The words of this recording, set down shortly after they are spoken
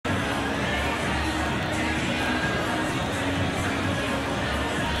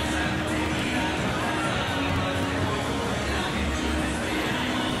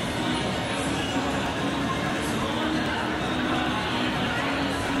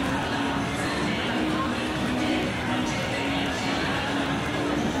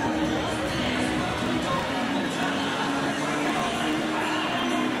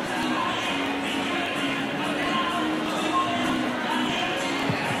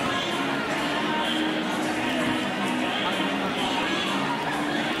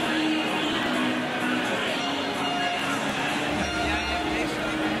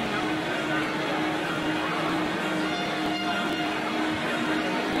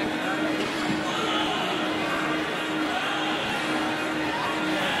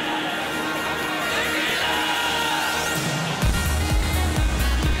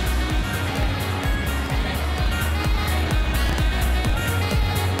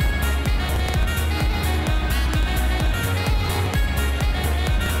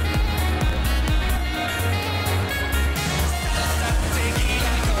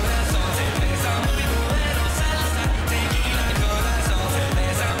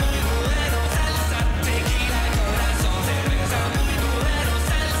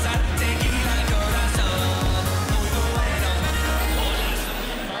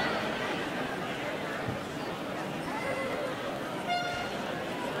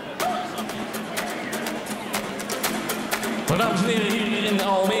Dames en heren, hier in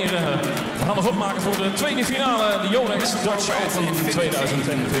Almere. We gaan ons opmaken voor de tweede finale, de Yonex Dutch Open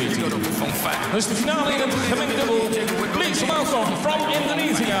 2014. Dus de finale in het gemengde dubbel. Please welcome from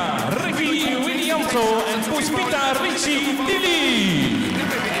Indonesia, Riky, RUITER en Puspita, Richi, P.R.DILI.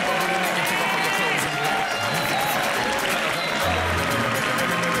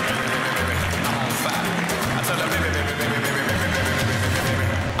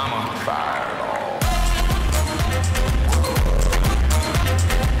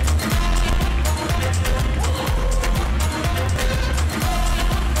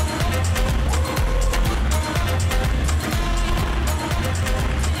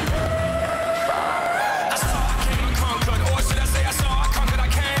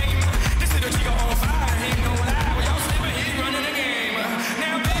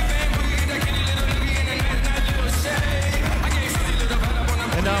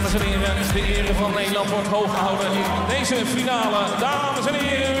 Dames en heren, de ere van Nederland wordt hoog gehouden in deze finale. Dames en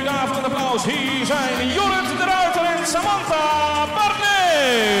heren, daarvoor een applaus. Hier zijn Jorrit, de RUITER en Samantha,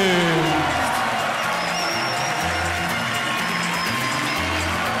 S.BARNING.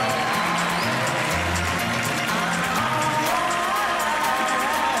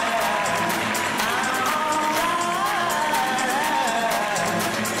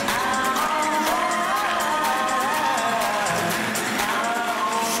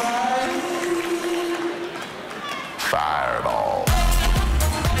 Fireball.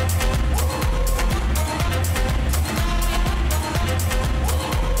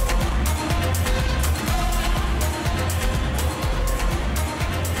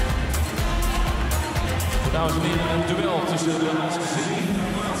 Dames en heren, een duel tussen de laatste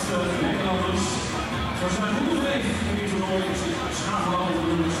Nederlanders. Zo zijn goed onderweg in dit toernooi. Ze schakelen al de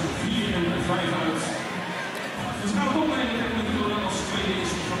nummers 4 en 5 uit. Ze schakelen opnemen en natuurlijk als tweede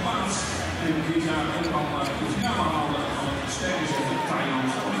is geplaatst. En dit jaar ook al de finale halen van het sterkste Thailand.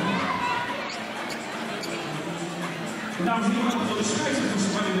 Dames en heren, voor de scheidsrechters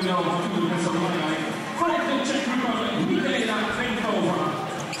van dit duel natuurlijk net zo belangrijk. From the Czech Republic, Michaela Venkova.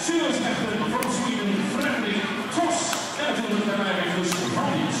 Scheidsrechter from Sweden, Fredrik Vos. En natuurlijk de rijrechters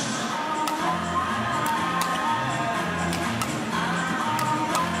Jorrit.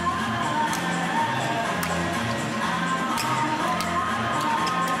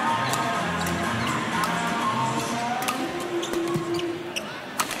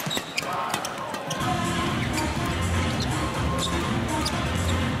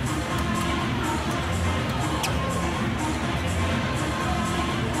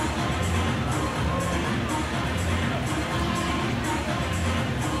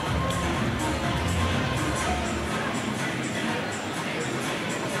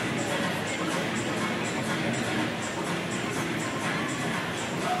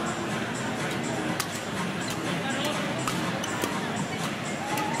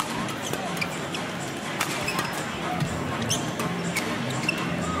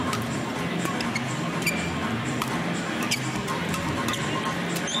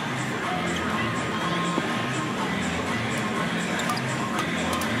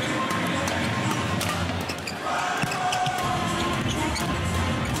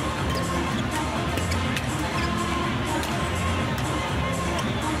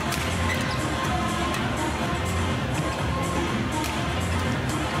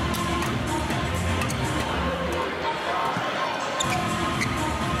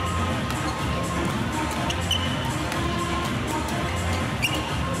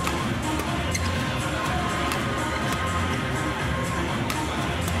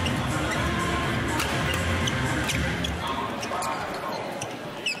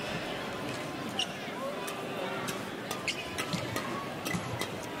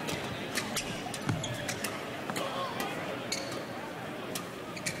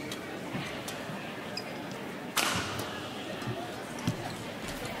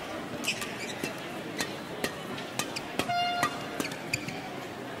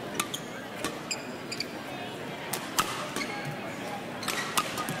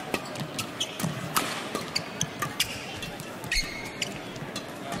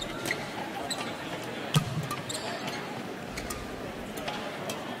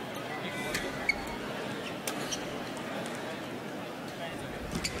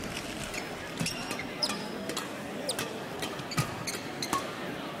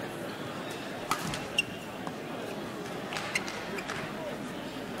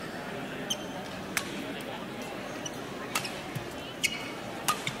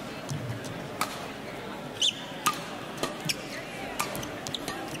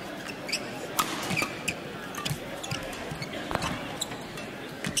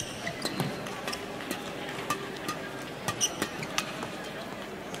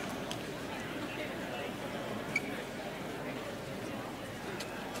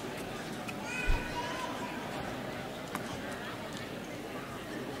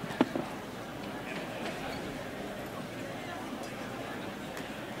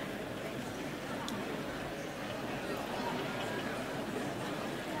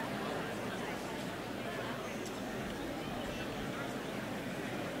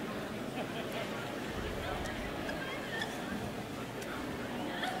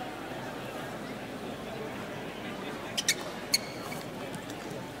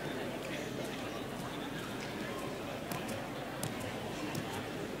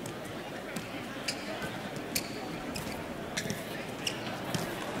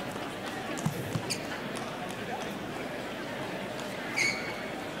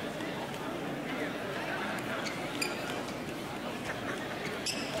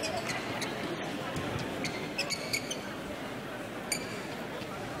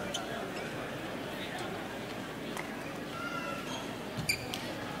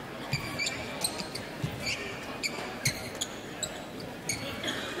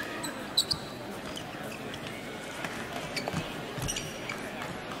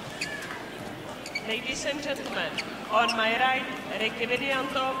 Ladies and gentlemen, on my right,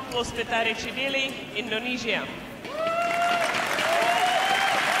 R.WIDIANTO, Puspita P.R.DILI, Indonesia.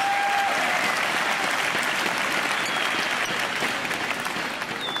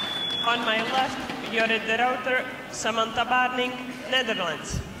 On my left, Jorrit the RUITER, Samantha S.BARNING,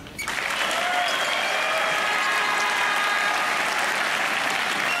 Netherlands.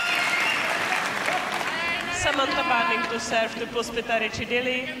 Samantha S.BARNING to serve to Puspita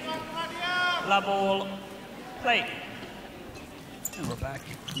P.R.DILI. La ball, play. And we're back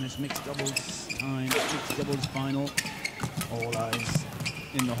in this mixed doubles time, mixed doubles final. All eyes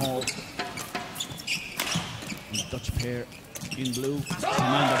in the hall. And the Dutch pair in blue,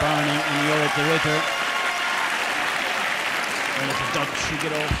 Samantha S.BARNING and Jorrit the RUITER. And it's the Dutch who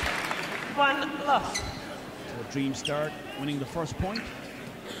get off. 1-love. So a dream start, winning the first point.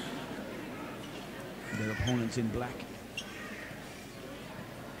 Their opponents in black.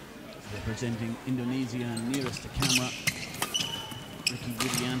 Representing Indonesia and nearest to camera, Riky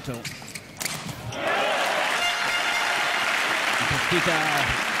R.WIDIANTO. Puspita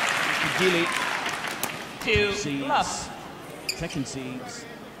P.R.DILI. 2-love. Second seeds.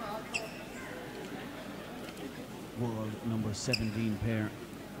 World number 17 pair.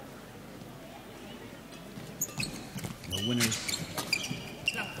 The winners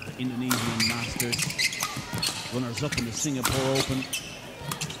of the Indonesian Masters. Runners up in the Singapore Open.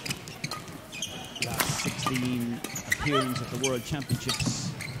 Last 16 appearance at the World Championships.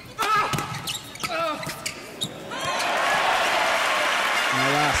 And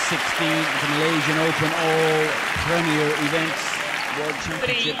the last 16 at the Malaysian Open, all premier events, World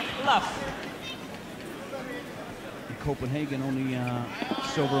Championship. 3-love. In Copenhagen only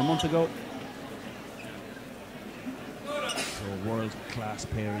just over a month ago. So world-class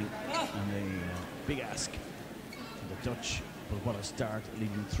pairing and a big ask to the Dutch. But what a start,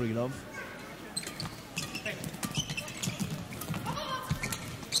 leading 3-love.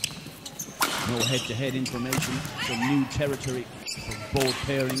 No head-to-head information, some new territory for both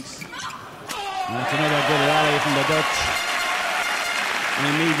pairings. And that's another good rally from the Dutch. And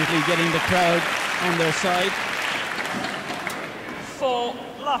immediately getting the crowd on their side.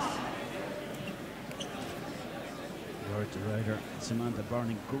 4-love. Jorrit the RUITER, Samantha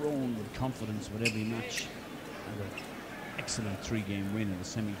S.BARNING grown with confidence with every match. And an excellent 3-game win in the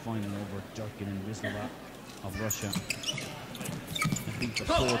semi-final over Jorrit and Wisława of Russia. I think the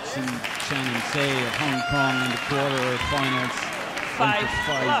 4th seed Shannon Say of Hong Kong in the quarter-finals.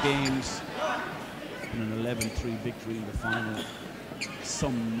 5 games and an 11-3 victory in the final.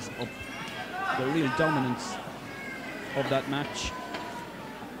 Sums up the real dominance of that match.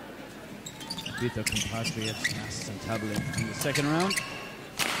 Beat their compatriots Nass and Tablin in the second round.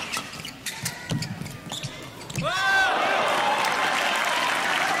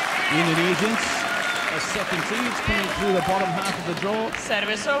 The Indonesians, as second seeds, coming through the bottom half of the draw.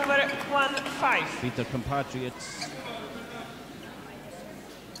 Service over, 1-5. Beat their compatriots.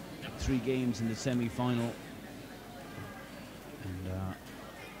 3 games in the semi-final. And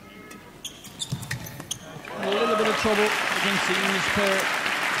a little bit of trouble against the English pair,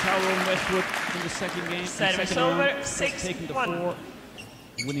 Towell and Westwood, in the second game. Service over, 6-1. Taking the 4,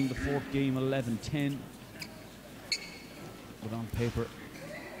 winning the 4th game 11-10. But on paper,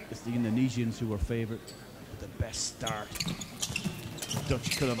 it's the Indonesians who were favoured with the best start. The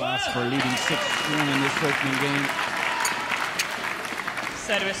Dutch could have asked for leading 6-1 in this opening game.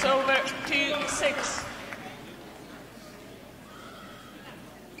 Service over, 2-6.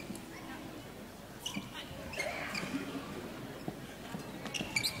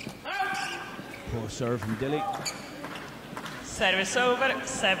 Poor serve from Dilly. Service over,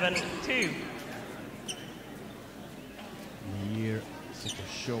 7-2. In a year, such a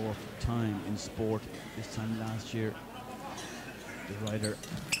short time in sport. This time last year, the RUITER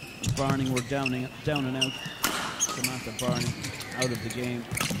S.BARNING were down and out. Samantha S.BARNING out of the game.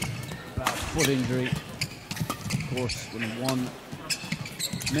 Bad foot injury. Of course, when one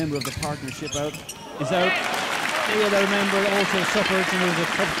member of the partnership is out, the other member also suffers, and it was a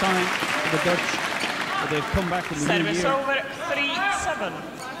tough time for the Dutch. But they've come back in the new year. Service over, 3-7.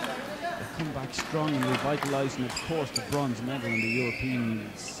 They've come back strong and revitalising, of course, the bronze medal in the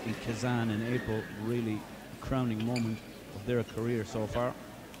Europeans in Kazan in April. Really a crowning moment of their career so far.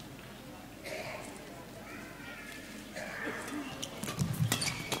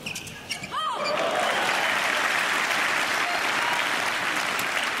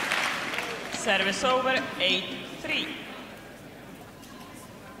 Service over, 8-3.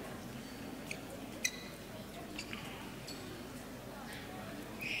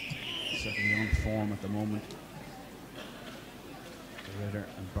 Certainly on form at the moment. RUITER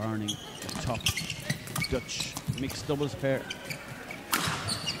and Barning, the top Dutch mixed doubles pair.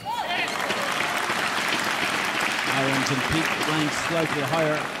 Irons and peak ranks slightly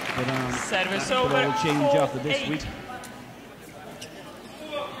higher, but service that over, will change after this week.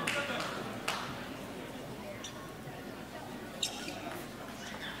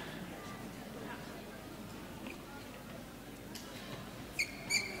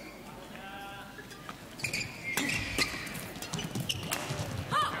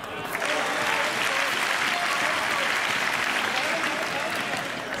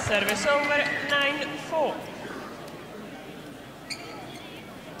 Service over, 9-4.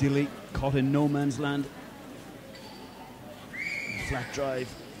 Dilly caught in no man's land. Flat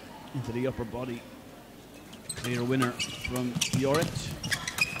drive into the upper body. Clear winner from Jorrit.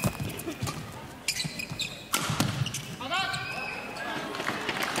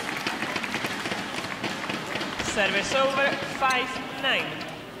 Service over, 5-9.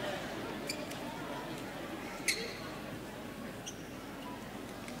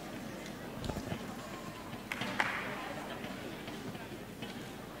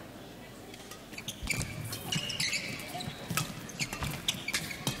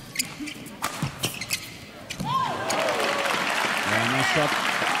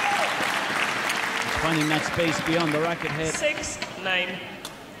 Finding that space beyond the racket head. 6-9.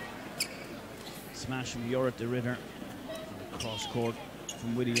 Smash from Jorrit to RUITER. Cross court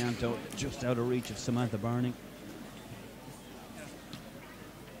from WIDIANTO, just out of reach of Samantha Barning.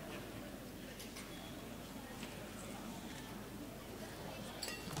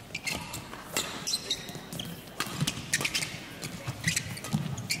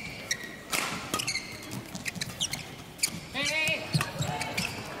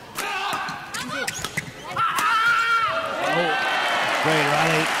 Great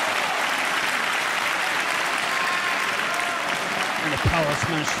rally. And a power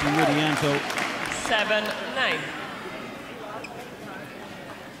smash from WIDIANTO. 7-9.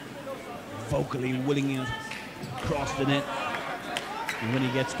 Vocally willing it across the net. And when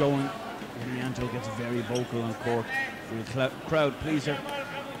he gets going, WIDIANTO gets very vocal on court. Real crowd pleaser.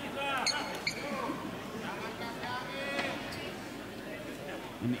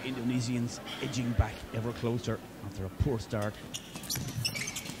 And the Indonesians edging back ever closer after a poor start.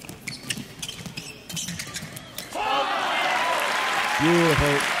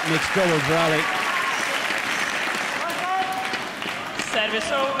 Beautiful mixed doubles rally.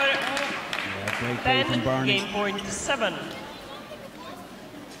 Service over. Yeah, great play from 10, Barney. game point 7.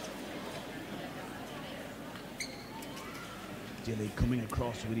 Dilly coming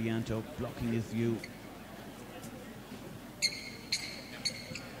across WIDIANTO, blocking his view.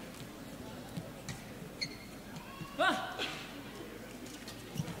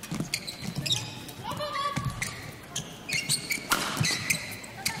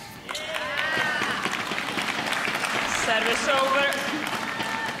 Service over,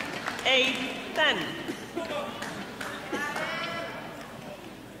 8-10.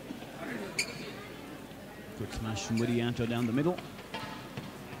 Good smash from WIDIANTO down the middle.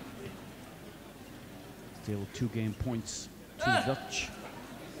 Still 2 game points to the Dutch.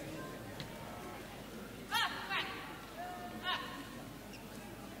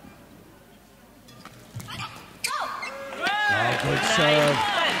 Oh, good serve.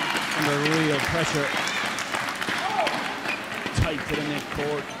 Under real pressure. Tight to the net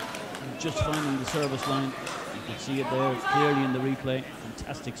court. And just finding the service line. You can see it there clearly in the replay.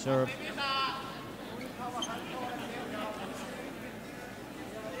 Fantastic serve.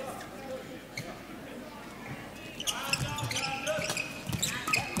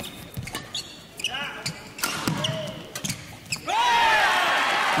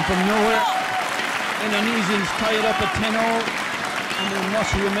 And from nowhere, Indonesians tie it up at 10-0. And we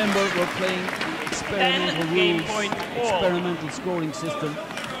must remember we're playing the experimental rules, experimental scoring system.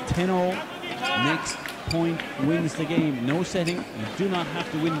 10-0, next point wins the game. No setting, you do not have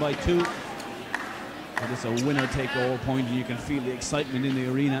to win by 2. But it's a winner-take-all point, and you can feel the excitement in the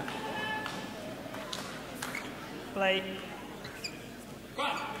arena. Play.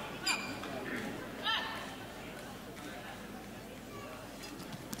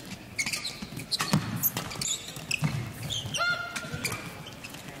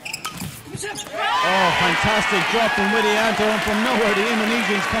 Oh, fantastic drop from WIDIANTO, and from nowhere the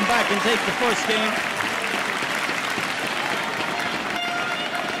Indonesians come back and take the first game.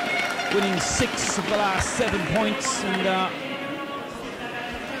 Winning 6 of the last 7 points, and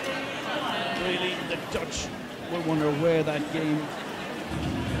really the Dutch will wonder where that game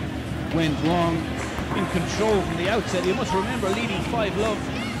went wrong. In control from the outset, you must remember leading 5-love,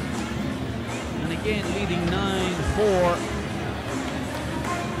 and again leading 9-4.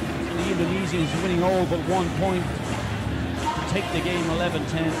 the Indonesians winning all but 1 point to take the game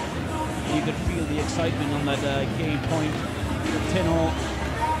 11-10. You could feel the excitement on that game point. 10-all.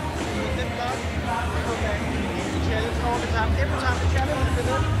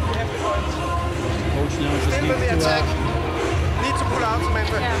 Coach now just needs to pull out,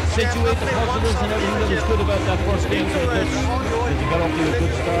 Samantha. Situate the positives and everything that was good about that first game for the Dutch. They got off to a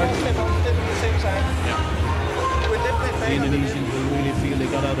good start. The Indonesians will really feel they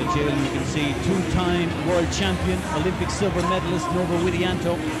got out of jail. You can see two-time world champion, Olympic silver medalist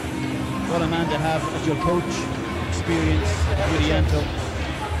R.WIDIANTO. What a man to have as your coach. Experience, R.WIDIANTO.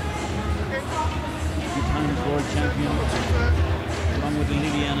 Two-times world champion, along with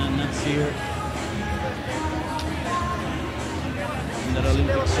Liliana and Natsir. And that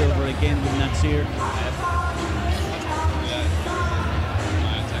Olympic silver again with Natsir.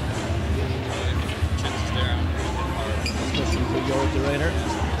 Discussion for Jorrit, the rider.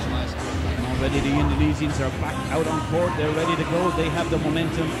 And already the Indonesians are back out on court. They're ready to go. They have the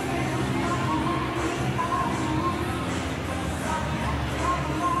momentum.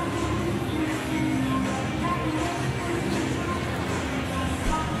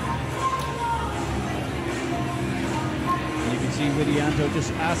 R.WIDIANTO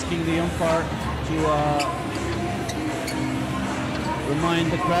just asking the umpire to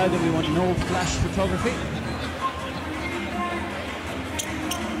remind the crowd that we want no flash photography.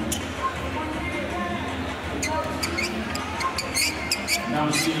 Now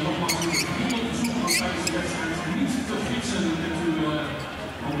seeing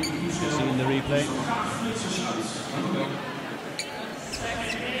the replay.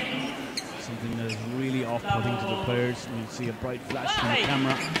 Something that is really off-putting to the players. You see a bright flash from the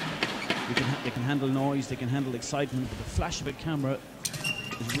camera. They can handle noise, they can handle excitement, but the flash of a camera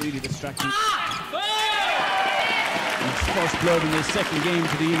is really distracting. And it's first blood in the second game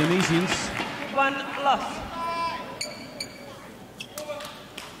for the Indonesians. 1 love.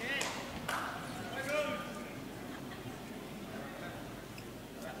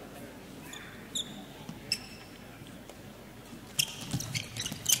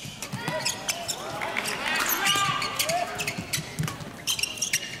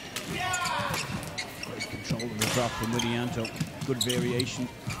 Drop from R.WIDIANTO. Good variation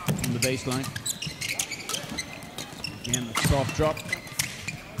from the baseline. Again, a soft drop.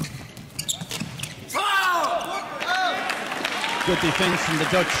 Good defense from the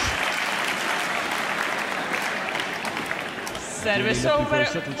Dutch. Service over,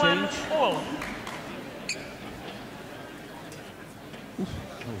 1-all.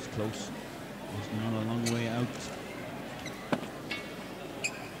 That was close. It was not a long way out.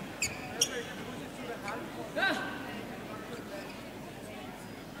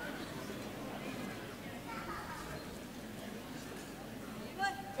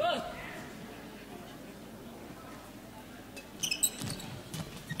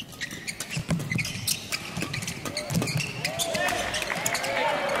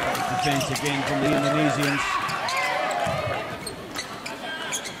 Defense again from the Indonesians.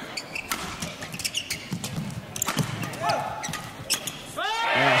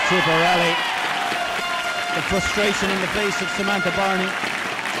 Super rally. The frustration in the face of Samantha Barning.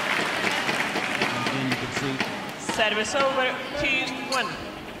 Again, you can see. Service over, 2-1.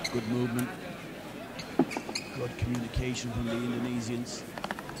 Good movement. Good communication from the Indonesians.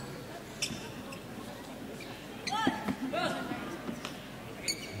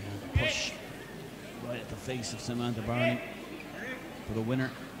 Push right at the face of Samantha Barning for the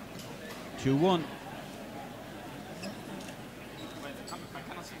winner. 2-1.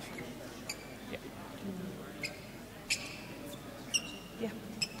 Yeah.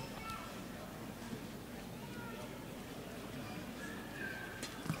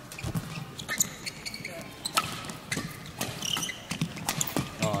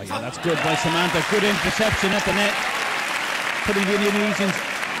 Oh yeah, that's good by Samantha. Good interception at the net, putting the Indonesians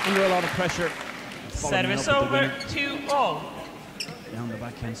under a lot of pressure. Service over, 2-all. Down the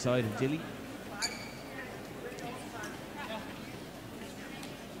backhand side of Dilly.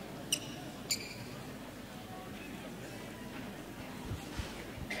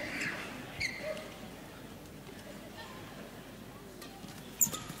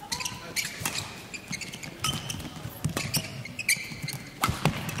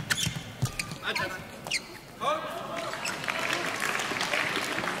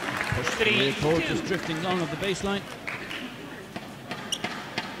 The court is drifting long of the baseline.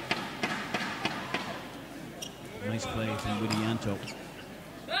 Nice play from R.WIDIANTO.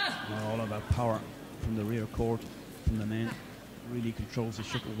 All about power from the rear court, from the men. Really controls the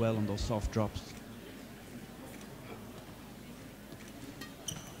shuttle well on those soft drops.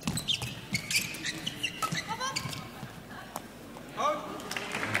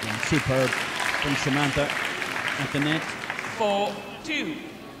 superb from Samantha at the net. 4-2.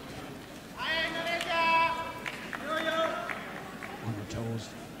 On her toes.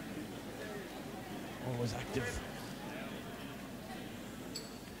 Always active.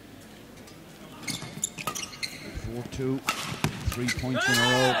 4-2. 3 points in a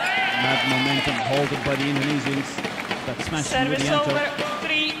row. Mad momentum halted by the Indonesians. That smash from Service RUITER. over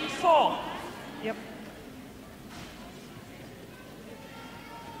 3-4. Yep.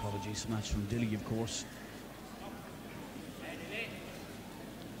 Apologies, smash from Dilly, of course. A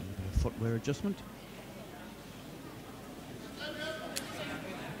little bit of footwear adjustment.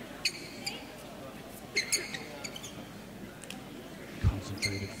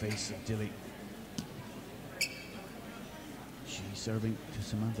 Concentrated face of Dilly. She's serving to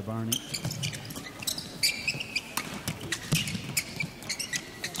Samantha Barney.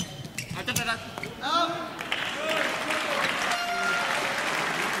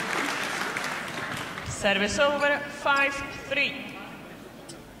 Service over 5-3.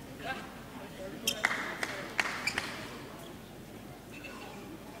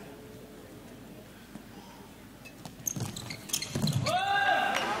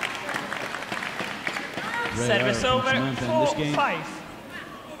 Service over 4-5.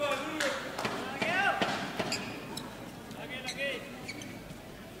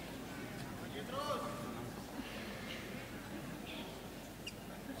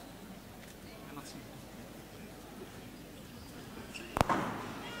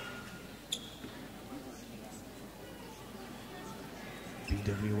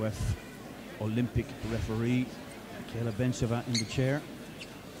 BWF Olympic referee Kayla Bencheva in the chair.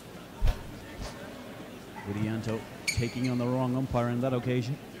 WIDIANTO taking on the wrong umpire on that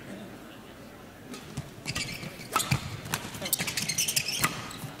occasion.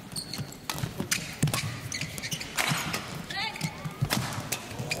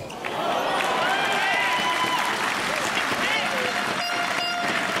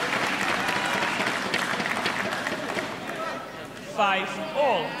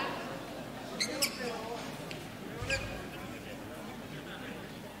 All.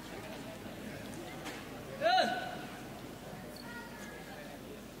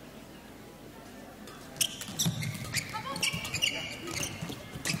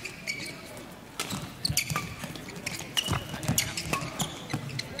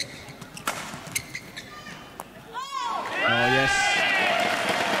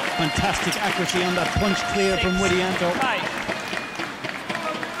 Fantastic accuracy on that punch clear from WIDIANTO.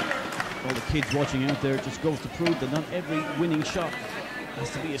 All the kids watching out there, just goes to prove that not every winning shot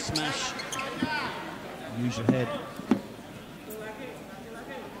has to be a smash. Use your head.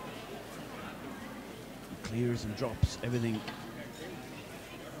 Clears and drops, everything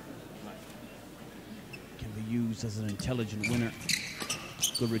can be used as an intelligent winner.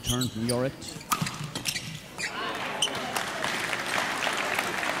 Good return from Jorrit.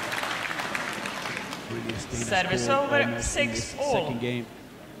 Service over 6-all. Second game,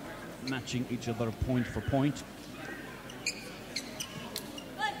 matching each other point for point.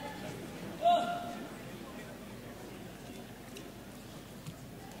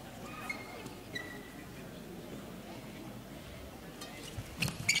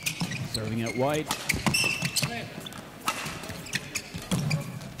 Serving out wide.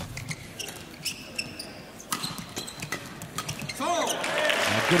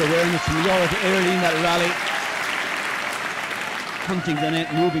 Good awareness from Jorrit early in that rally. Hunting the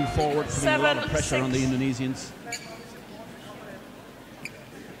net, moving forward, putting a lot of pressure on the Indonesians.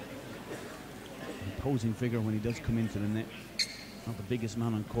 Imposing figure when he does come into the net. Not the biggest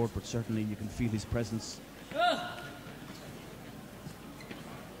man on court, but certainly you can feel his presence.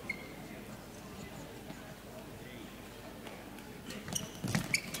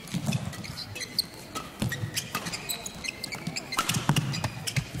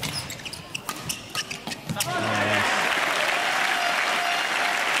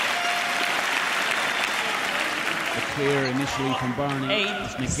 Initially from Barney,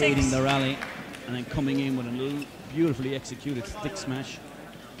 just negating the rally, and then coming in with a little beautifully executed stick smash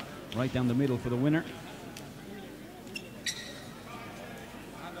right down the middle for the winner.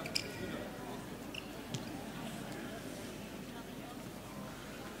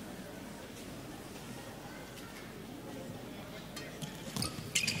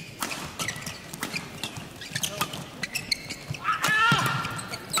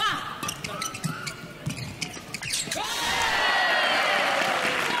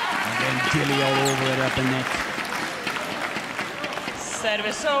 Dilly all over it at the net.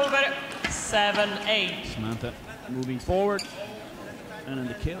 Service over 7-8. Samantha moving forward, and in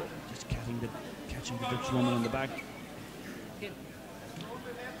the kill, just catching the Dutch woman in the back.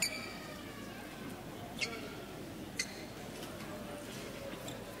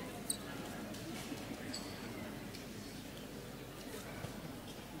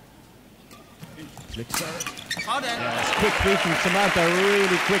 Flick serve. Yes, quick feet from Samantha,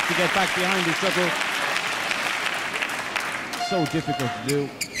 really quick to get back behind the shuttle. So difficult to do.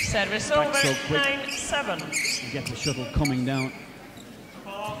 Service over, so quick. 9-7. You get the shuttle coming down.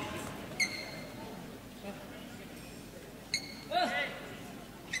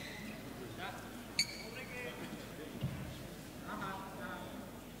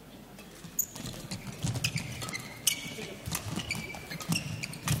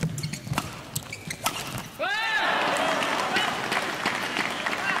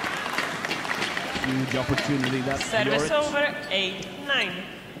 Huge opportunity that Service Jorrit. over, 8-9.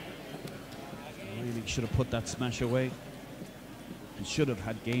 Really should have put that smash away and should have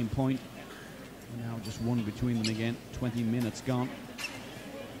had game point. Now just one between them again. 20 minutes gone.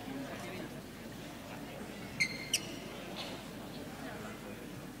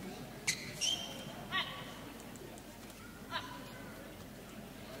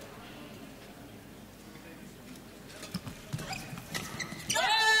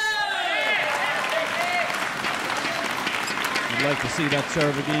 Like to see that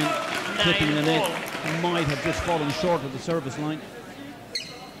serve again, clipping the net. Might have just fallen short of the service line.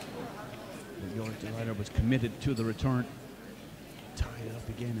 The rider was committed to the return. Tied it up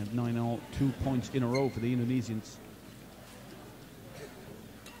again at 9-all, 2 points in a row for the Indonesians.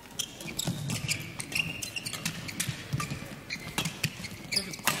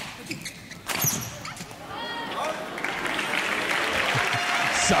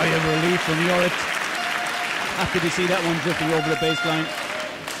 Sigh of relief from Jorrit. Happy to see that one drifting over the baseline.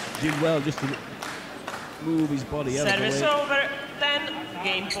 Did well just to move his body out Service of the way. over, 10,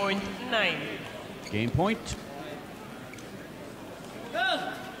 game point 9. Game point.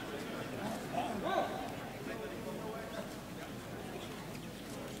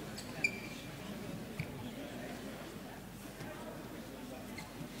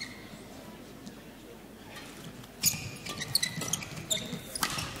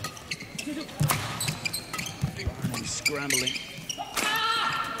 Scrambling.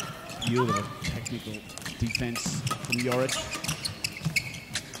 Beautiful technical defense from Jorrit.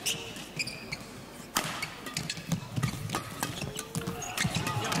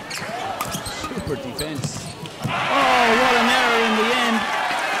 Super defense. Oh, what an error in the end.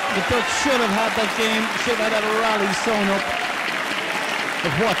 The Dutch should have had that game, should have had a rally sewn up.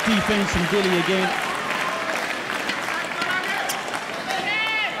 But what defense from Dili again.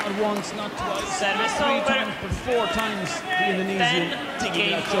 Once, not twice, Service three over. times, but 4 times the Indonesian digging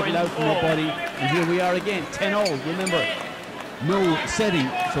that shuttle out from the body. And here we are again, 10-all. Remember, no setting,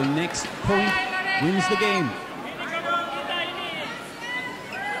 so next point wins the game.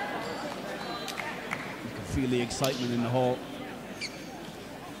 You can feel the excitement in the hall.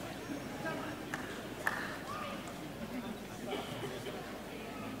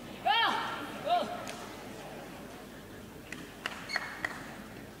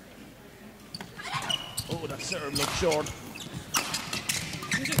 Oh, that serve looked short.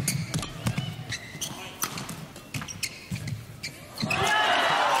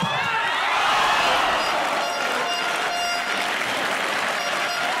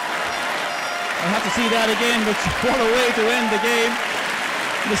 I have to see that again, but what a way to end the game.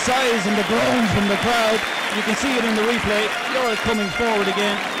 The sighs and the groans from the crowd. You can see it in the replay. Jorrit coming forward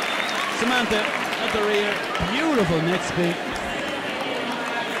again. Samantha at the rear. Beautiful net spin.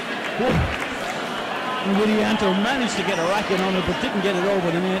 RUITER managed to get a racket on it, but didn't get it over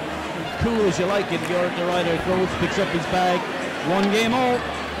the net. Cool as you like it. Jorrit, the rider, goes, picks up his bag. 1 game all.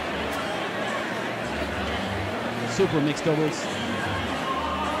 Super mixed doubles.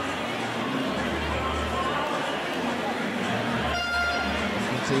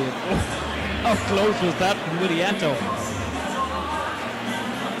 Let's see it. Oh, how close was that from RUITER?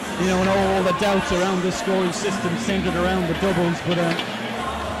 You know, and all the doubts around the scoring system centered around the doubles, but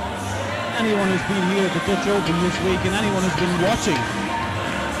anyone who's been here at the Dutch Open this week and anyone who's been watching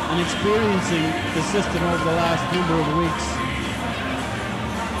and experiencing the system over the last number of weeks,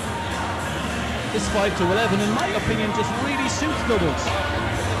 this 5-11, in my opinion, just really suits doubles.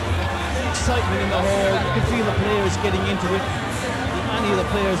 The excitement in the hall, you can feel the players getting into it. Many of the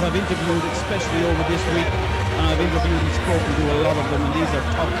players I've interviewed, especially over this week, and I've interviewed and spoken to a lot of them, and these are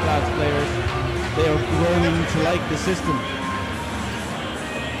top class players. They are growing to like the system.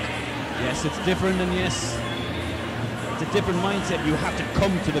 Yes, it's different, and yes, it's a different mindset. You have to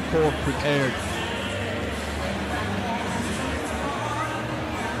come to the court prepared.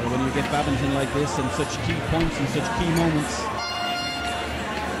 But when you get badminton like this and such key points and such key moments,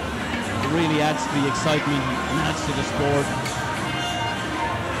 it really adds to the excitement and adds to the sport.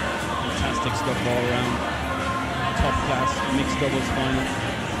 Fantastic stuff all around. Top class mixed doubles final.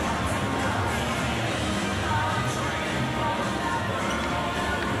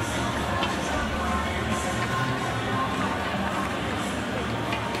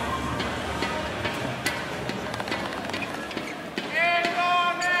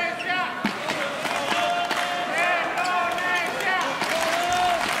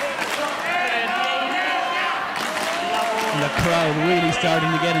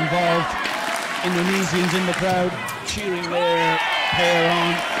 starting to get involved. Indonesians in the crowd cheering their pair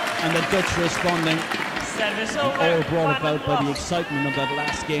on, and the Dutch responding. Service over. All brought about by the excitement of that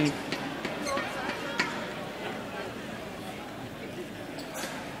last game.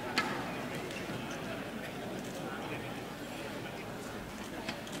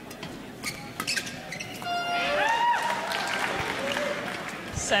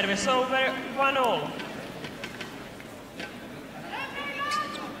 Service over, 1-all.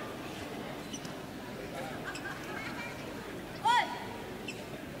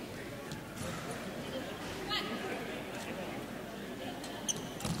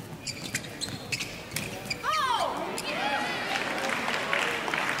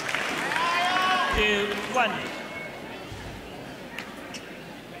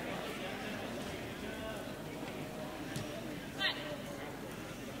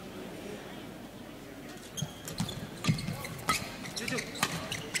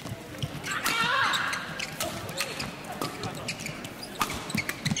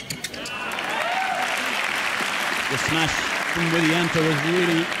 RUITER was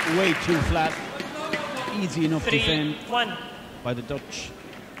really way too flat. Easy enough to defend 3-1 by the Dutch.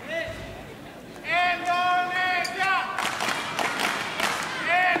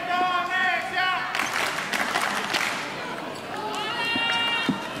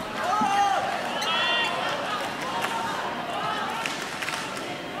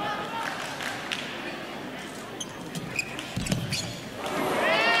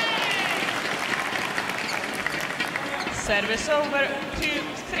 Service over,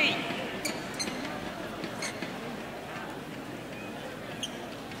 2-3.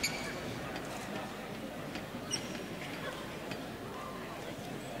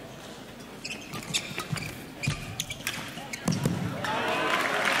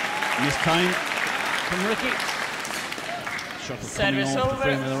 This time from Riky. Shuttle coming off the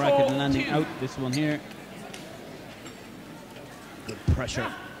frame of the racket and landing out. This one here. Good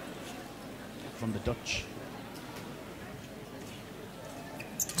pressure from the Dutch.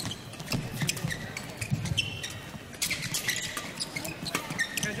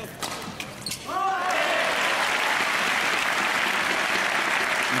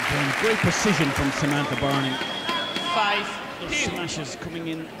 Great precision from Samantha Barning. 5-2. Smashes coming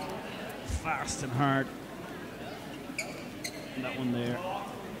in fast and hard. And that one there.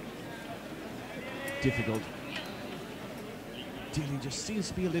 Difficult. Dili just seems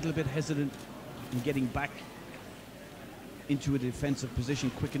to be a little bit hesitant in getting back into a defensive position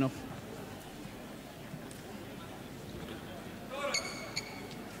quick enough.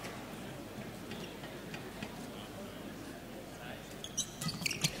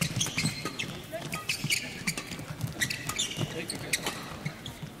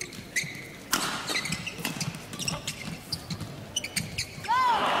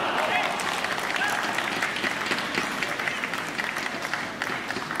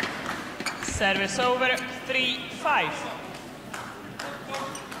 Service over, 3-5.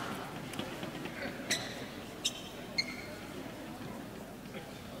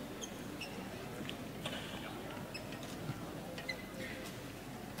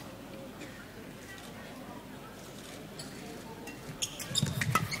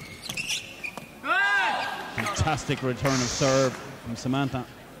 Fantastic return of serve from Samantha.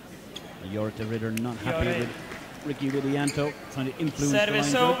 Jorrit not happy with Riky RUITER trying to influence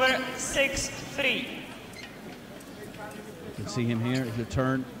Service the line. over, 6-3. You can see him here. He'll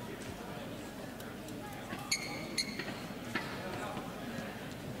turn.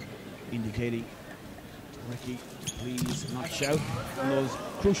 Indicating to Riky, please not shout on those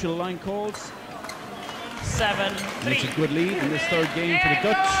crucial line calls. 7-3. It's a good lead in this third game for the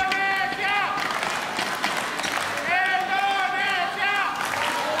Dutch.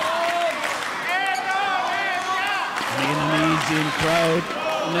 Indonesian crowd,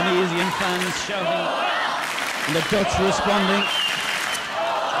 Indonesian fans shouting, and the Dutch responding.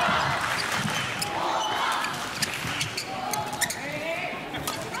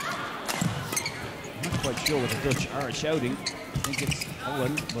 I'm not quite sure what the Dutch are shouting. I think it's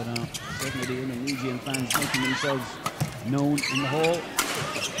Holland, but certainly the Indonesian fans making themselves known in the hall.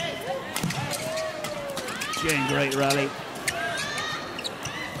 Again, great rally.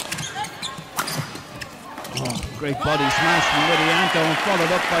 Oh, great body smash from RUITER and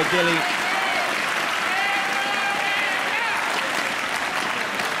followed up by Dili.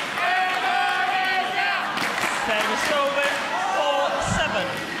 Service over, 4-7.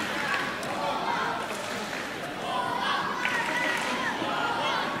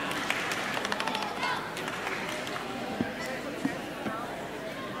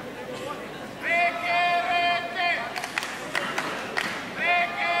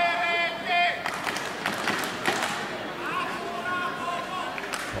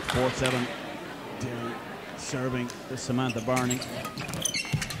 Court 7. Dili serving to Samantha Barning.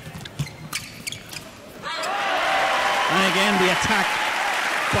 And again, the attack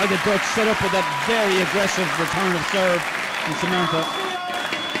by the Dutch, set up with that very aggressive return of serve from Samantha.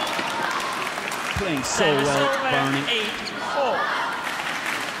 Playing so well, Barning. 8-4.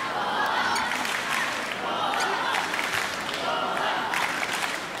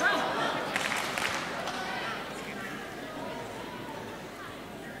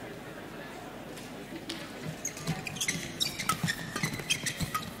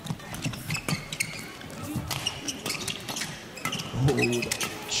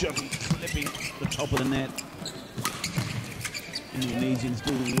 Chubby clipping the top of the net. And the Indonesians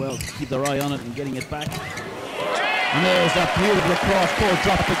doing well to keep their eye on it and getting it back. And there's that beautiful cross-court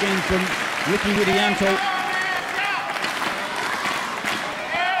drop again from Riky Widianto.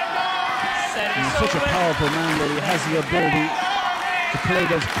 He's such a powerful man that he has the ability to play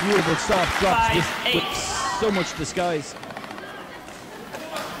those beautiful soft drops with so much disguise.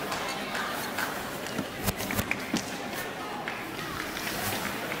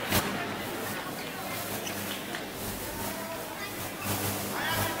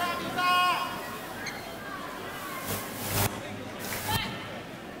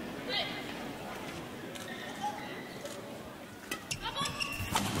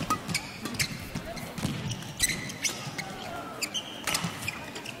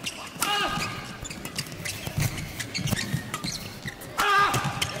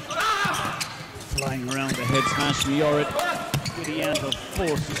 Flying around the head smash from Jorrit. Widianto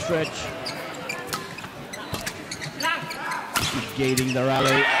forced to stretch. Negating the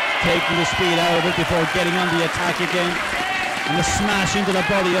rally, taking the speed out of it before getting on the attack again. And the smash into the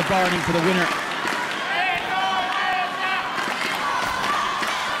body of Barning for the winner.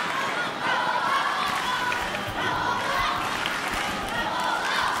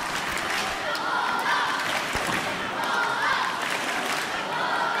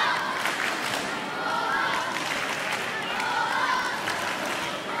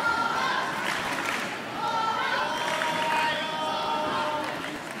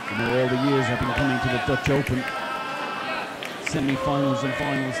 All the years I've been coming to the Dutch Open, semi-finals and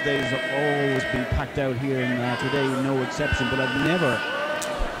finals days have always been packed out here, and today no exception. But I've never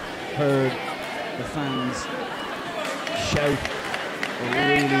heard the fans shout or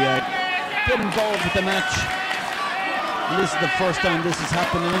really get involved with the match. And this is the first time this has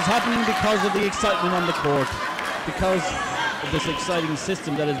happened, and it's happening because of the excitement on the court, because of this exciting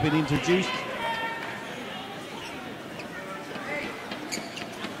system that has been introduced.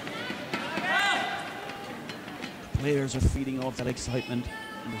 Players are feeding off that excitement,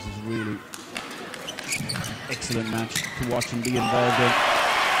 and this is really an excellent match to watch and be involved in.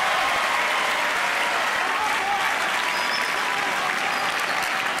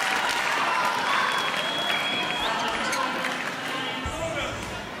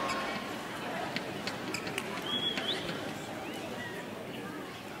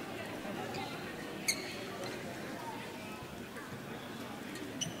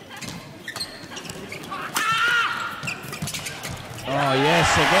 Oh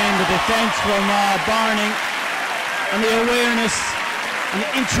yes, again the defence from Barning, and the awareness and the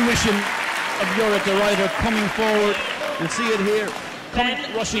intuition of Jorrit, the RUITER, coming forward. You'll see it here, coming,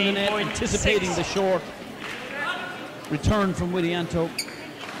 rushing the net, anticipating the short. Return from Widianto.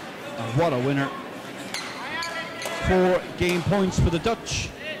 And what a winner. 4 game points for the Dutch.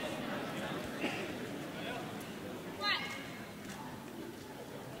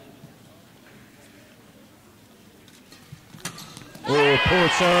 Oh, poor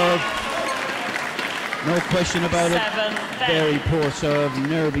serve. No question about it. Very poor serve,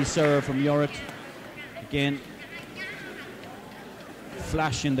 nervy serve from Jorrit. Again,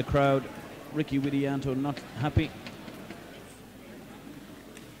 flash in the crowd. Riky Widianto not happy.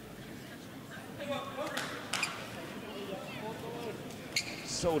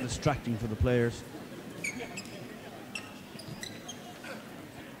 So distracting for the players.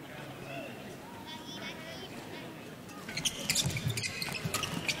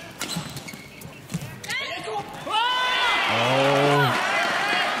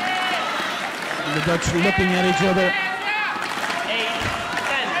 The Dutch looking at each other.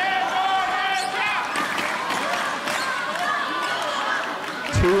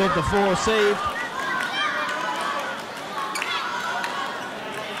 8-10. 2 of the 4 saved.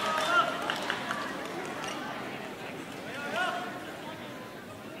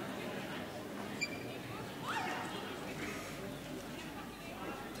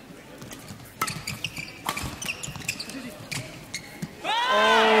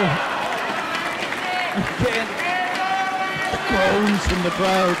 Again, the groans from the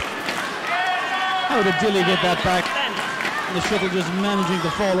crowd. How did Dilly get that back? And the shuttle just managing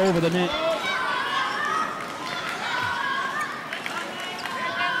to fall over the net.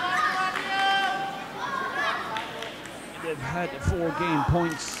 They've had 4 game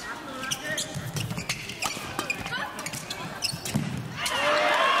points.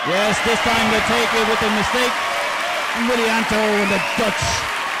 Yes, this time they take it with a mistake. RUITER and the Dutch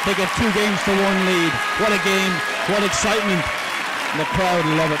take a 2 games to 1 lead. What a game, what excitement. And the crowd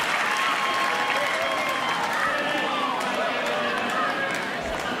love it.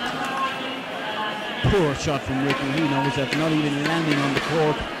 Poor shot from Riky. He knows that, not even landing on the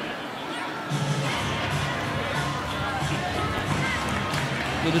court.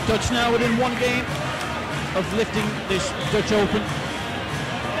 So the Dutch now within 1 game of lifting this Dutch Open.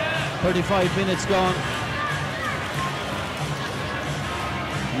 35 minutes gone.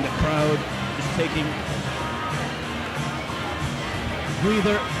 And the crowd is taking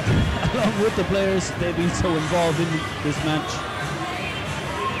breather along with the players. They've been so involved in this match.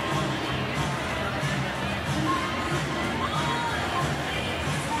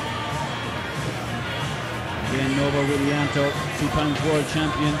 Again, R.WIDIANTO, 2-time world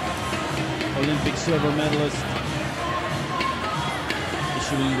champion, Olympic silver medalist,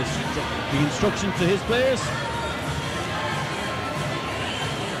 issuing the instructions to his players.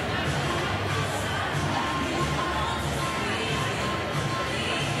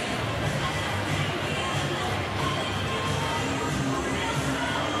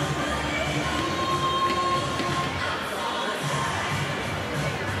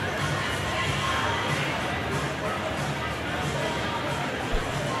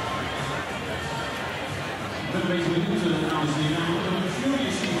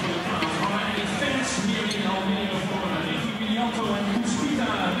 Puspita,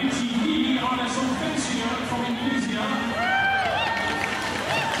 Richi are some fancy from Indonesia.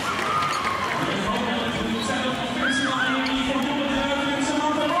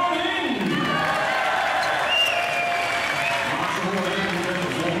 Samantha BARNING.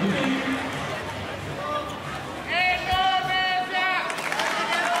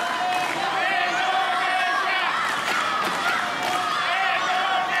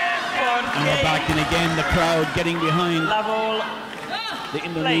 And we're back in again, the crowd getting behind the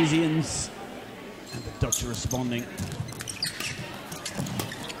Indonesians and the Dutch responding.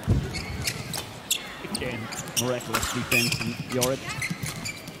 Again, miraculous defense from Jorrit.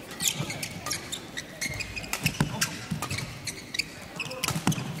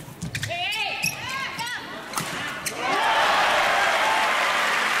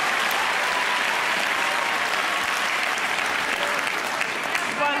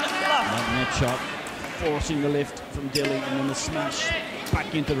 Net shot, forcing the lift from Dilly, and then the smash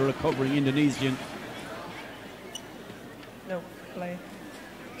back into the recovering Indonesian. No, play.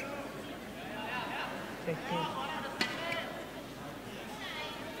 15.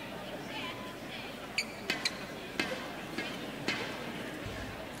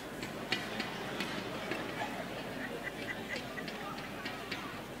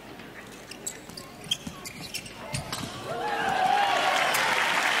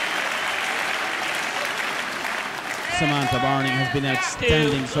 Samantha BARNING has been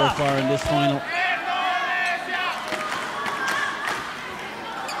outstanding so far in this final.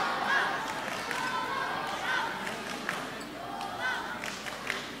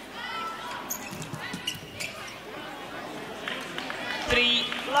 Three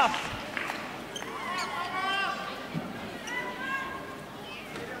love.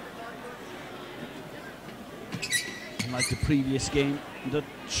 Like the previous game,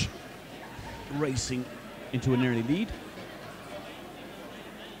 Dutch racing into an early lead.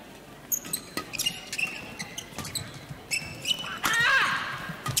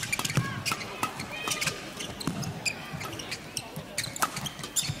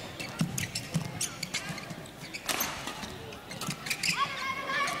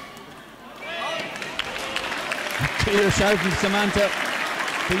 Clear shout from Samantha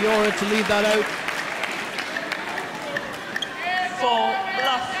for Jorrit to leave that out. 4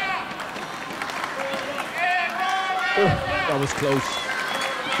 love. Oh, that was close.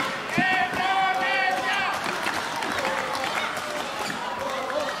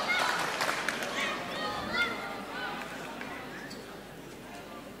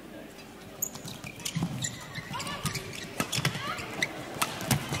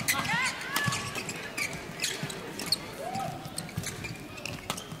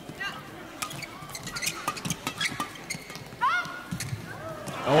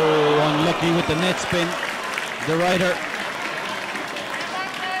 Oh, unlucky with the net spin. The RUITER.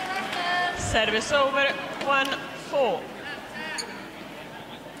 Service over, 1-4.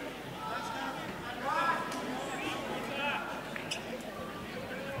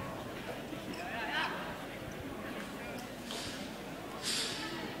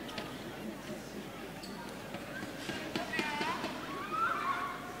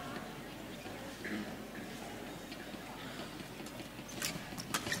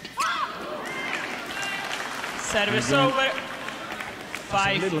 Service over.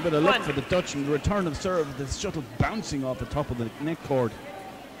 5-1. A little bit of luck for the Dutch in the return of serve. The shuttle bouncing off the top of the net cord.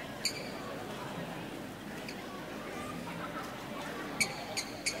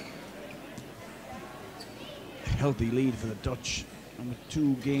 Healthy lead for the Dutch, and with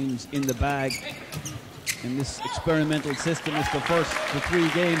 2 games in the bag in this experimental system. It's the first of 3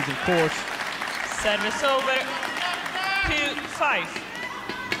 games, of course. Service over. 2-5.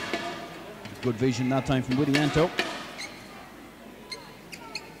 Good vision that time from WIDIANTO.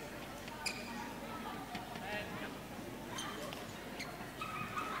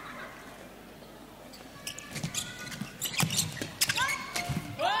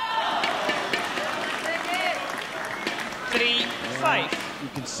 You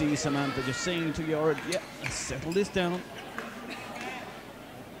can see Samantha just saying to Jorrit, yeah, let's settle this down.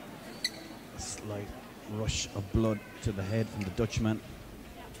 A slight rush of blood to the head from the Dutchman.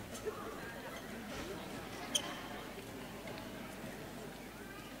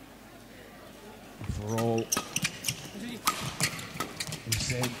 For all who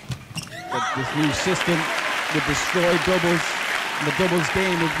said that this new system would destroy doubles, and the doubles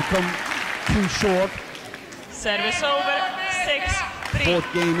game would become too short. Service over. 6-3. 4th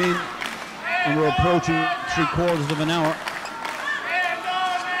game in, and we're approaching 3/4 of an hour.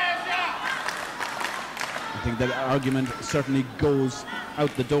 I think that argument certainly goes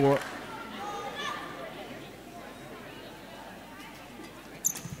out the door.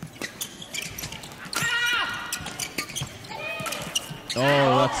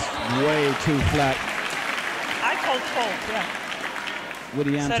 Oh, that's way too flat. I called fault, yeah.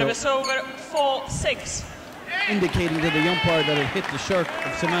 WIDIANTO. Service over. 4-6. Indicating to the umpire that it hit the shirt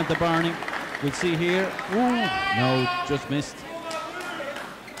of Samantha Barning. We'll see here. Ooh, no, just missed.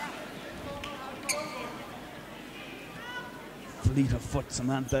 Fleet of foot,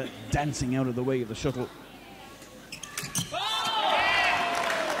 Samantha dancing out of the way of the shuttle.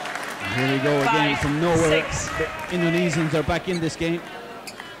 And here we go again from nowhere. 6. The Indonesians are back in this game.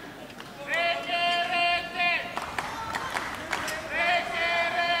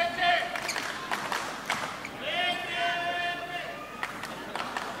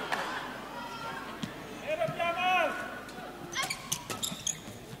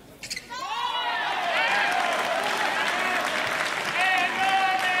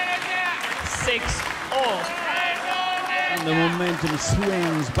 And the momentum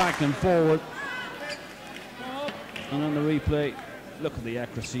swings back and forward. And on the replay, look at the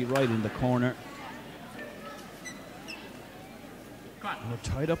accuracy right in the corner. And we're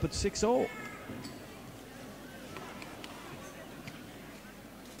tied up at 6-0.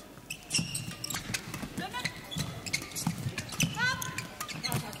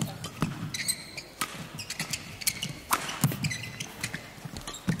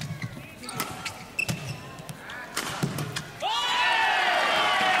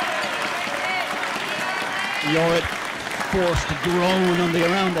 Jorrit forced to groan on the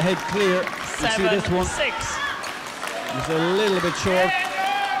around the head clear. You see this one. 7-6. He's a little bit short.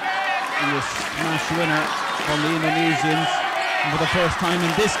 And the smash winner from the Indonesians. And for the first time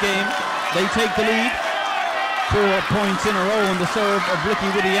in this game, they take the lead. 4 points in a row on the serve of Riky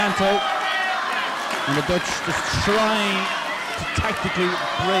WIDIANTO. And the Dutch just trying to tactically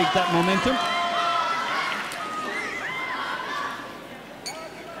break that momentum.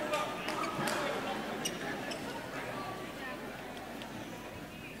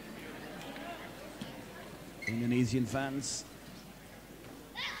 Indonesian fans.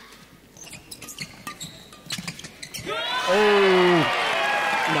 Oh,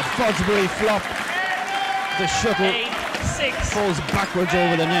 and a Fosbury flop. The shuttle 8-6. falls backwards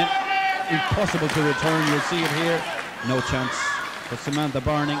over the net. Impossible to return. You'll see it here. No chance for Samantha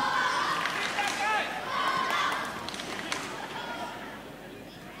Barning.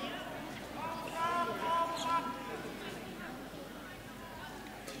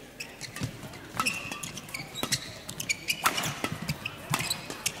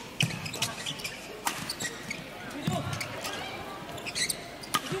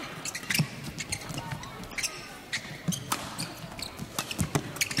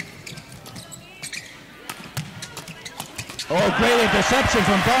 Oh, great interception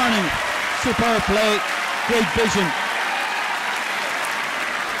from Barning. Superb play, great vision.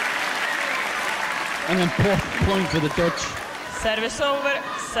 An important point for the Dutch. Service over.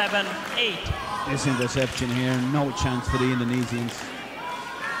 7-8. This interception here, no chance for the Indonesians.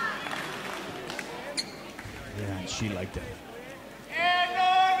 Yeah, and she liked it.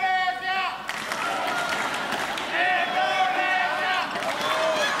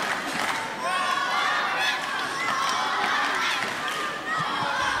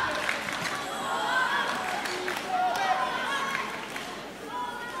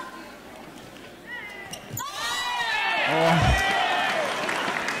 Oh,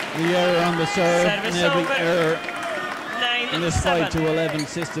 the error on the serve, and every error in this 5-11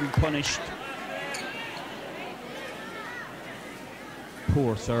 system punished.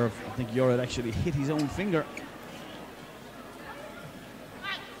 Poor serve. I think Jorrit actually hit his own finger.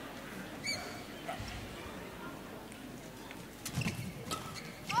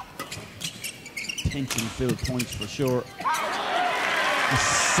 Tension-filled points for sure. A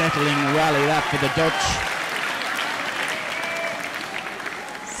settling rally that for the Dutch.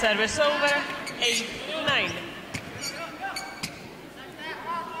 Service over, 8-9.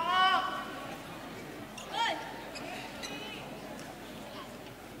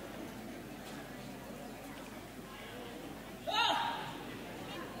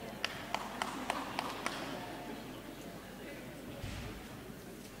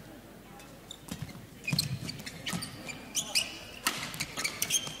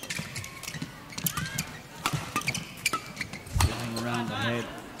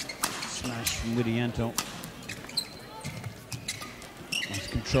 RUITER. Nice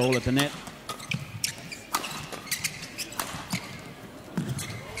control at the net.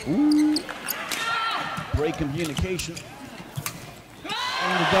 Ooh. Break communication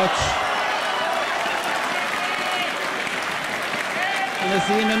on the Dutch. And it's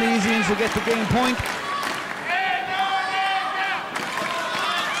the Indonesians who get the game point.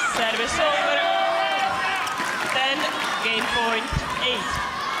 Service over. 10, game point 8.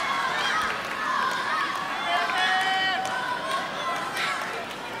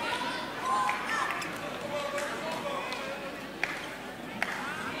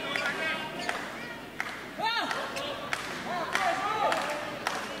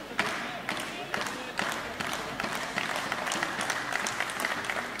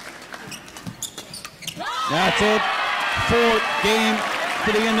 That's it. 4th game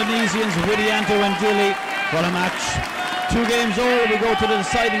for the Indonesians, RUITER and Dili. What a match. 2 games over, we go to the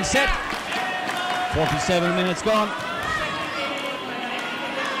deciding set. 47 minutes gone.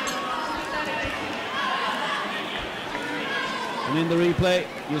 And in the replay,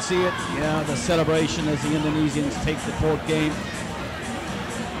 you'll see it. Yeah, the celebration as the Indonesians take the 4th game.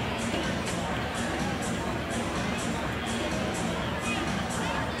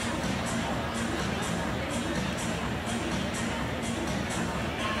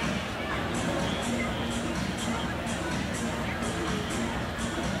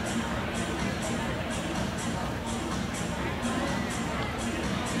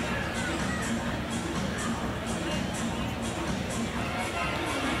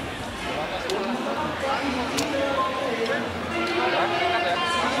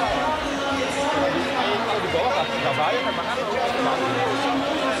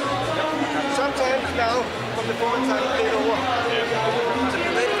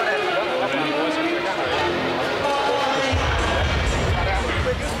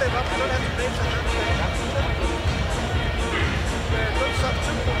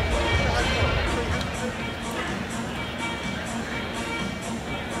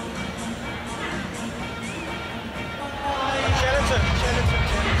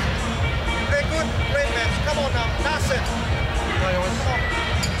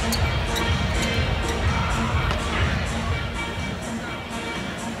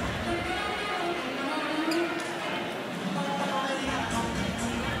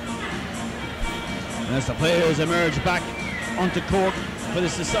 As the players emerge back onto court for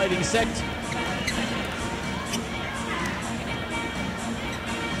this deciding set.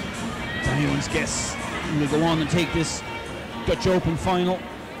 It's anyone's guess who will go on and take this Dutch Open final.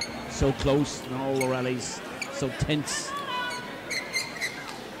 So close in all the rallies, so tense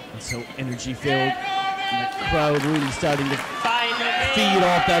and so energy filled. And the crowd really starting to feed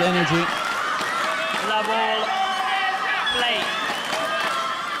off that energy. La ball, play.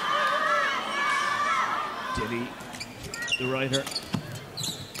 Dili, the RUITER.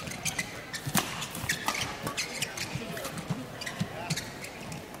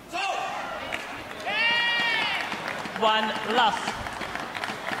 One love.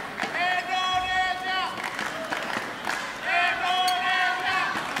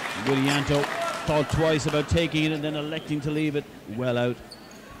 RUIDIANTO thought twice about taking it and then electing to leave it well out.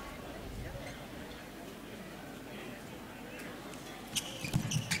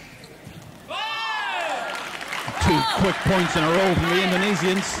 2 quick points in a row from the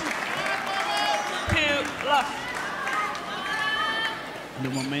Indonesians. 2 love. The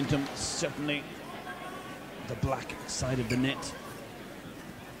momentum certainly the black side of the net.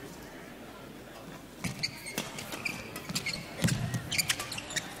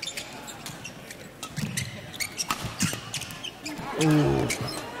 Ooh,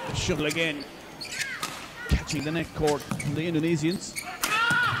 the shuttle again. catching the net court from the Indonesians.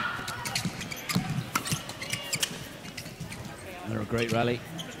 Another great rally.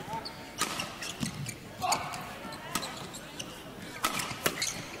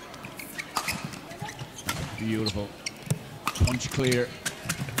 Beautiful punch clear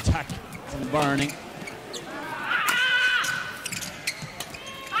attack from Barning.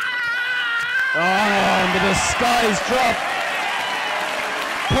 Oh, and the disguise drop.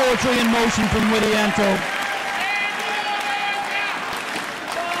 Poetry in motion from RUITER.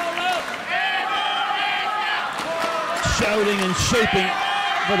 Shouting and shaping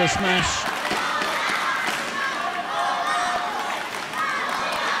for the smash.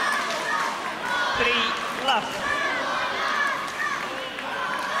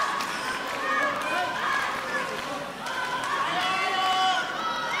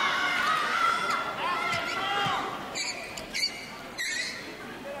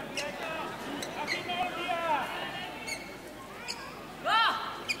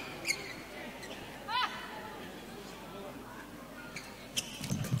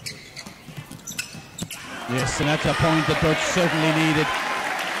 Yes, and that's a point that Dutch certainly needed.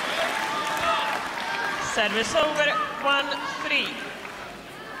 Service over, 1-3.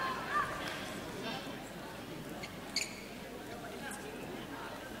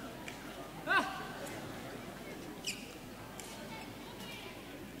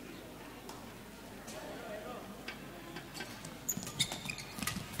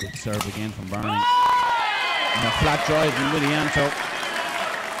 Good serve again from Barning. And a flat drive from RUITER.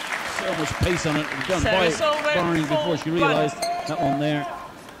 So much pace on it. It was done by Barning before she realised that one there.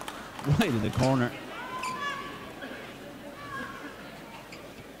 Right in the corner.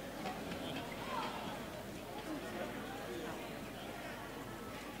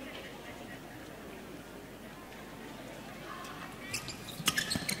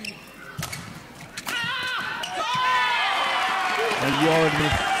 And Jorrit will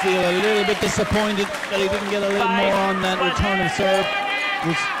feel a little bit disappointed that he didn't get a little more on that return of serve.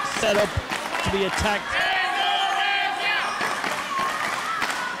 Was set up to be attacked.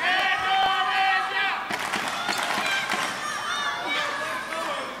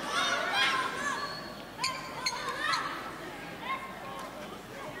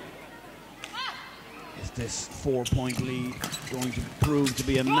 Is this 4-point lead going to prove to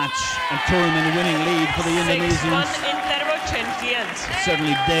be a match and tournament winning lead for the Indonesians?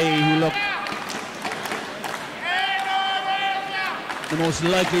 Certainly Day, who look the most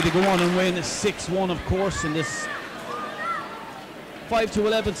likely to go on and win, 6-1 of course in this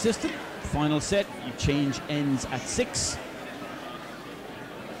 5-11 system. Final set, you change ends at 6.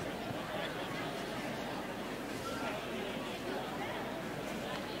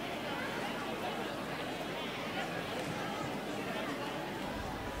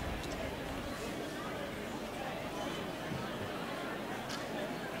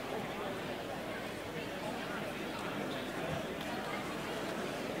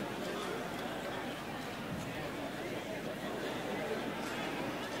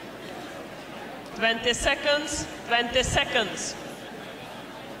 Twenty seconds, 20 seconds.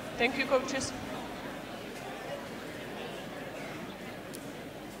 Thank you, coaches.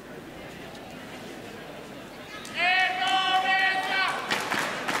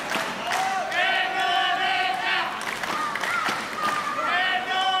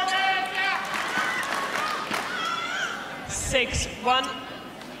 Six, 1,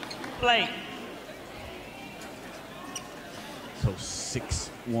 play. So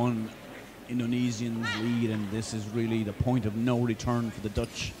 6-1 Indonesians lead, and this is really the point of no return for the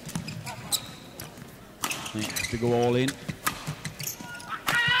Dutch. They have to go all in.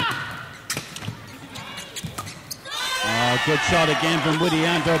 Oh, good shot again from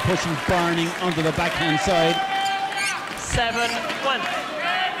RUITER, pushing Barning onto the backhand side. 7-1.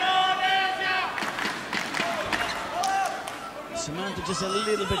 Samantha just a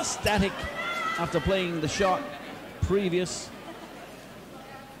little bit static after playing the shot previous.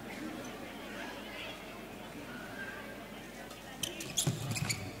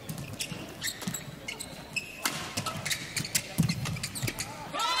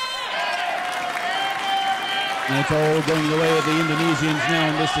 And it's all going the way of the Indonesians now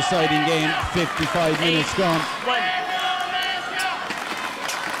in this deciding game. 55 minutes gone. 1.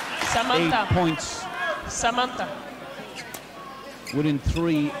 Samantha. 8 points. Samantha. Within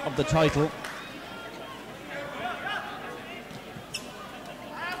 3 of the title.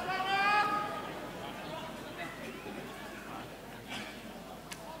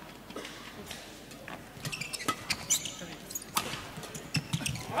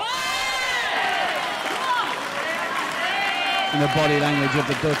 And the body language of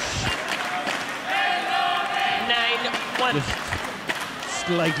the Dutch just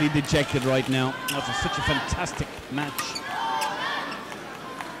slightly dejected right now. That was such a fantastic match.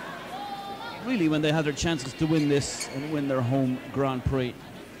 Really, when they had their chances to win this and win their home Grand Prix,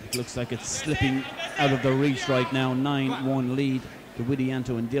 it looks like it's slipping out of their reach right now. 9-1 lead to RUITER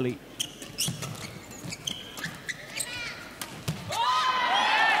and Dili.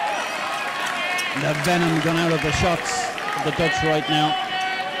 The venom gone out of the shots of the Dutch right now.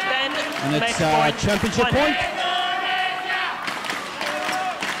 And it's championship point.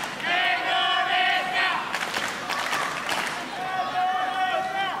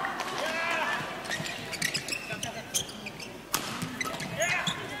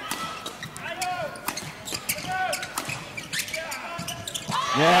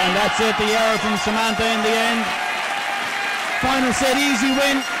 Yeah, and that's it, the error from Samantha in the end. Final set, easy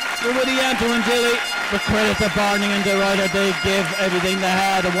win for RUITER and Dili. The credit to S.BARNING and the RUITER, they gave everything they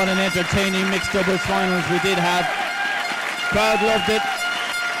had, and what an entertaining mixed doubles finals we did have. Crowd loved it.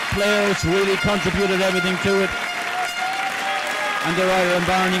 Players really contributed everything to it. And the RUITER and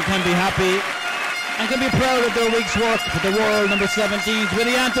S.BARNING can be happy and can be proud of their week's work for the world number 17s.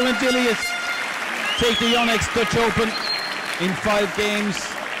 RUITER and Dili take the Yonex Dutch Open in 5 games.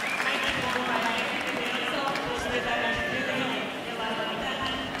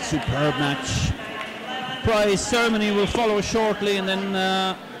 Superb match. Prize ceremony will follow shortly, and then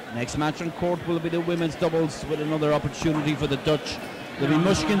next match on court will be the women's doubles with another opportunity for the Dutch. There'll be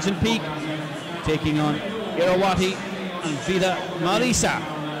Mushkins and Peak taking on Irawati and Vida Marisa.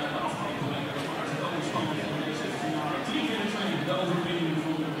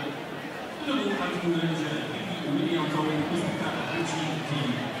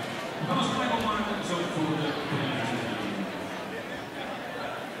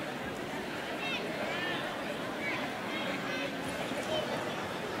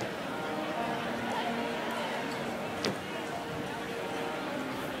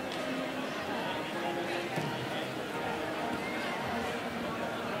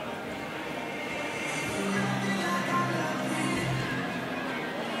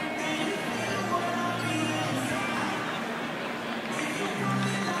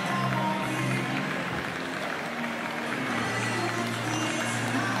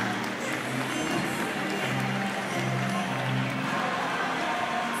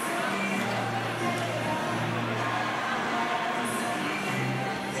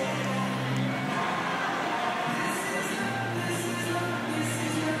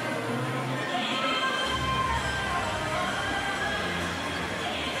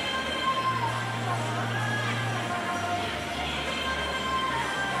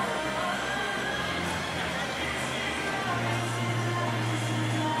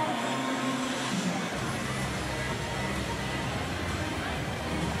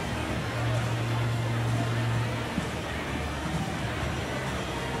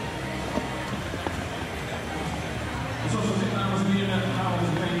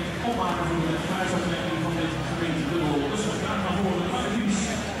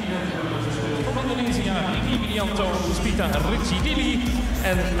 Riky, Puspita, Richi,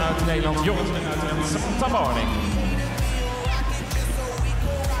 en uit Nederland Jorrit en S.BARNING.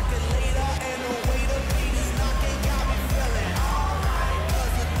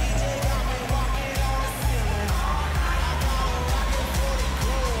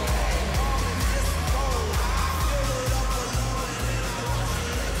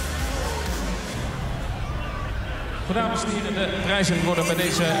 Dames en heren, de prijzen worden bij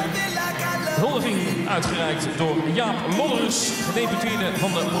deze huldiging uitgereikt door Jaap Lodders, gedeputeerde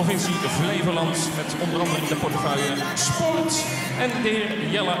van de provincie Flevoland, met onder andere de portefeuille Sport, en de heer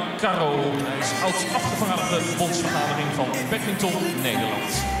Jelle Caro. Hij is oud-afgevaardigde bondsvergadering van Badminton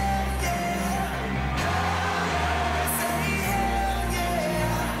Nederland.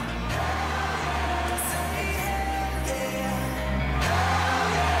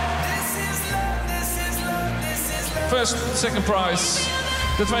 First, second prize.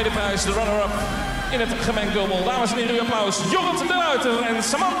 De tweede prijs, de runner-up in het gemengd dubbel. Dames en heren, uw applaus. Jorrit de Ruiter en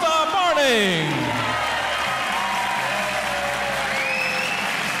Samantha S.BARNING.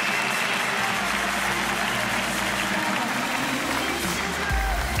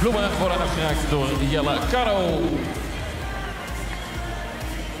 Bloemen worden uitgereikt door Jelle Caro.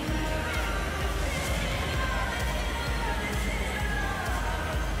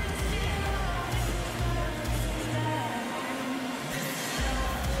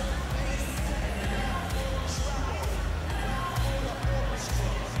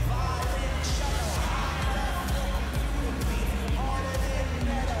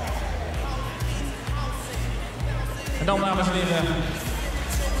 En dan, dames en heren,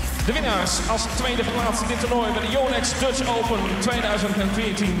 De winnaars als tweede geplaatst in dit toernooi bij de Yonex Dutch Open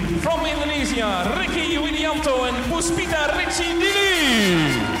 2014. From Indonesia, Riky Widianto en Puspita Richi.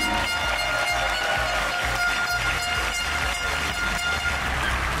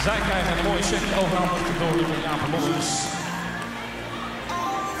 Zij krijgen een mooie check overhandigd door de Japan Mossers.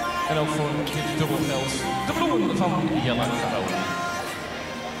 En ook voor dit dubbelgeld de bloemen van Jelle Garo.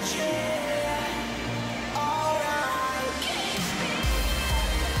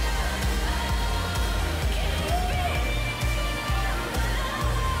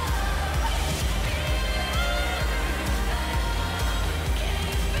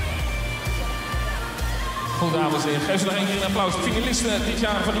 Goed, dames en heren, geef ze nog één keer een applaus. Finalisten dit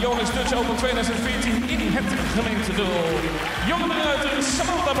jaar van de Yonex Dutch Open 2014 in het gemeente duel. Jonge RUITER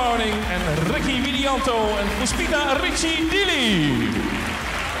Samantha S.BARNING en Riky Widianto en Puspita P.R.DILI.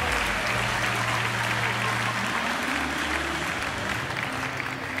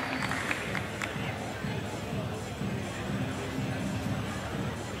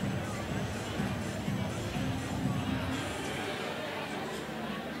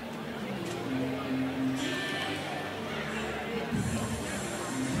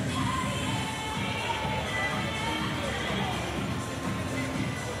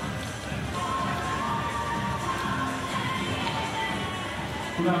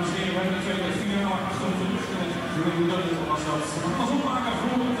 Dames en heren, we hebben de tweede finale achter de rug. De was dat. We gaan ons opmaken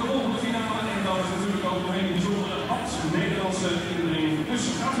voor